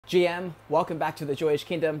GM, welcome back to the Joyish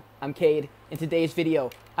Kingdom. I'm Cade. In today's video,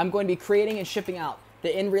 I'm going to be creating and shipping out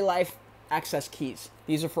the in real life access keys.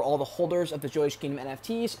 These are for all the holders of the Joyish Kingdom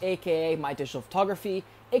NFTs, aka my digital photography,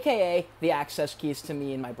 aka the access keys to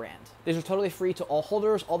me and my brand. These are totally free to all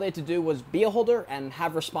holders. All they had to do was be a holder and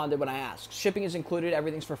have responded when I asked. Shipping is included,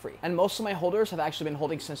 everything's for free. And most of my holders have actually been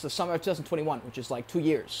holding since the summer of 2021, which is like 2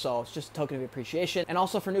 years. So it's just a token of appreciation. And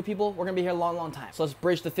also for new people, we're gonna be here a long, long time. So let's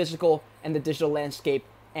bridge the physical and the digital landscape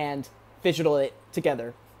and digital it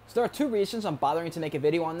together. So there are two reasons I'm bothering to make a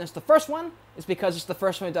video on this. The first one is because it's the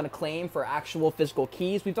first time we've done a claim for actual physical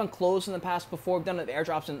keys. We've done clothes in the past before. We've done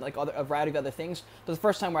airdrops and like a variety of other things. But the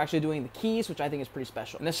first time we're actually doing the keys, which I think is pretty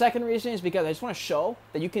special. And the second reason is because I just want to show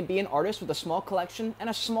that you can be an artist with a small collection and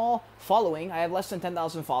a small following. I have less than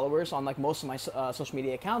 10,000 followers on like most of my social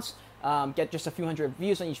media accounts. Get just a few hundred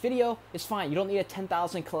views on each video. It's fine. You don't need a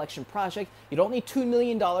 10,000 collection project. You don't need $2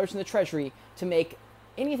 million in the treasury to make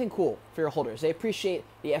anything cool for your holders. They appreciate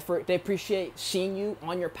the effort. They appreciate seeing you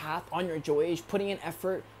on your path, on your Joyish, putting in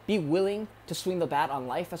effort, be willing to swing the bat on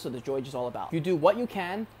life. That's what the Joyish is all about. You do what you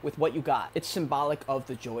can with what you got. It's symbolic of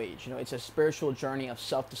the Joyish. You know, it's a spiritual journey of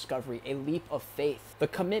self-discovery, a leap of faith. The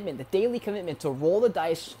commitment, the daily commitment to roll the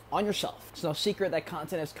dice on yourself. It's no secret that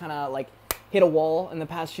content has kind of like hit a wall in the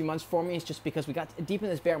past few months for me. It's just because we got deep in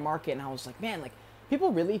this bear market and I was like, man, like,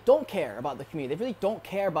 people really don't care about the community. They really don't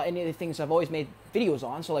care about any of the things I've always made videos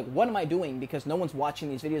on. So like, what am I doing? Because no one's watching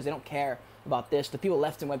these videos. They don't care about this. The people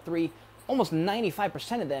left in Web3, almost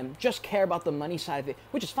 95% of them just care about the money side of it,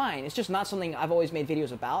 which is fine. It's just not something I've always made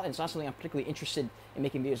videos about. And it's not something I'm particularly interested in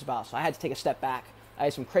making videos about. So I had to take a step back. I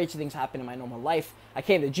had some crazy things happen in my normal life. I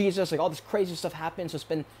came to Jesus, like all this crazy stuff happened. So it's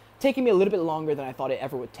been taking me a little bit longer than I thought it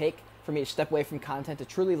ever would take for me to step away from content to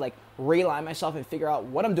truly like realign myself and figure out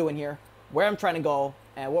what I'm doing here, where I'm trying to go,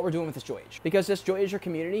 and what we're doing with this Joyish. Because this Joyisher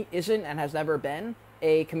community isn't and has never been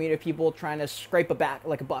a community of people trying to scrape a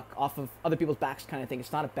buck off of other people's backs kind of thing.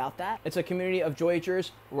 It's not about that. It's a community of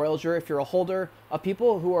Joyishers, Royalger, if you're a holder, of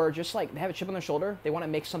people who are just like, they have a chip on their shoulder, they want to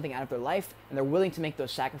make something out of their life, and they're willing to make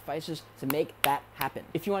those sacrifices to make that happen.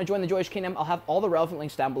 If you want to join the Joyish Kingdom, I'll have all the relevant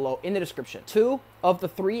links down below in the description. 2 of the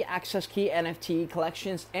 3 Access Key NFT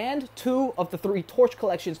collections and 2 of the 3 Torch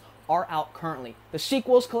collections are out currently. The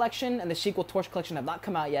sequels collection and the sequel Torch collection have not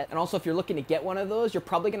come out yet. And also, if you're looking to get one of those, you're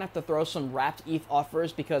probably gonna have to throw some wrapped ETH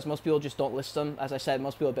offers because most people just don't list them. As I said,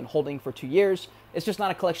 most people have been holding for 2 years. It's just not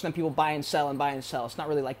a collection that people buy and sell and buy and sell. It's not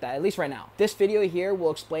really like that, at least right now. This video here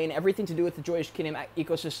will explain everything to do with the Joyish Kingdom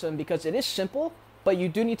ecosystem because it is simple, but you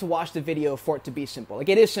do need to watch the video for it to be simple. Like,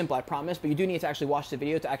 it is simple, I promise, but you do need to actually watch the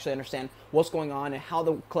video to actually understand what's going on and how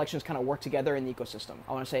the collections kind of work together in the ecosystem.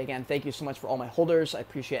 I want to say again, thank you so much for all my holders. I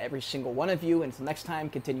appreciate every single one of you. And until next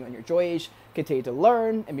time, continue on your Joyish, continue to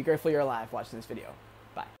learn, and be grateful you're alive watching this video.